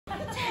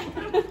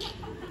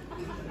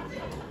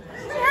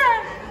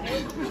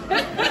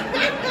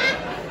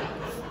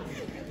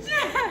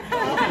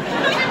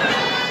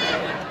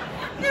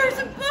There's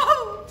a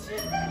boat!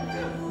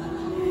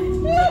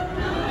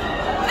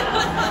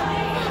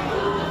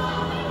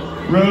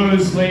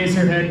 Rose lays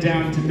her head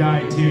down to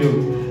die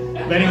too,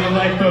 letting the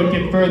lifeboat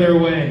get further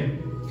away.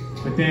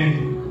 But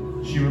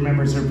then she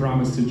remembers her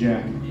promise to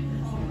Jack.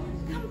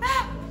 Come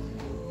back!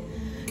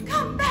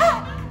 Come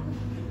back!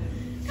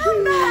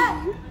 Come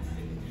back!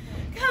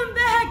 Come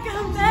back!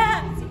 Come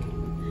back!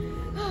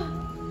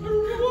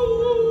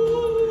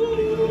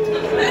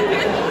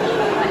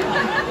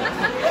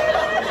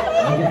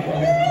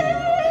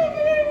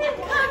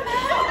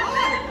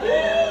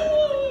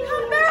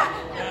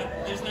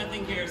 There's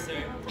nothing here,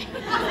 sir.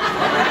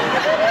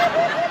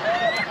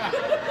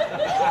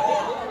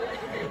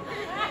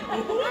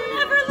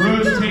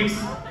 Rose takes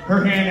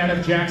her hand out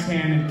of Jack's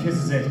hand and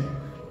kisses it.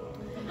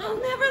 I'll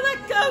never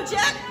let go,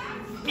 Jack.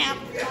 Now.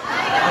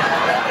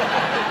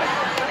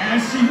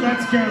 As she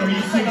lets go,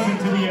 he sinks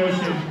into the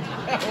ocean.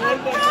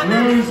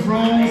 Rose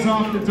rolls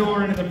off the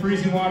door into the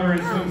freezing water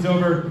and swims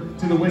over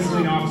to the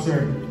whistling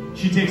officer.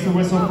 She takes the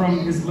whistle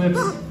from his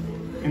lips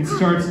and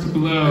starts to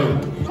blow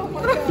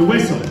the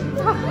whistle.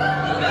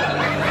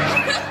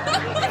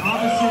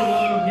 Officer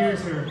Lowe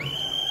hears her.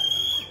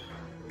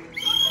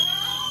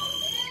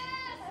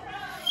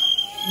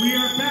 We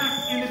are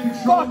back in the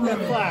control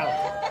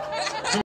room.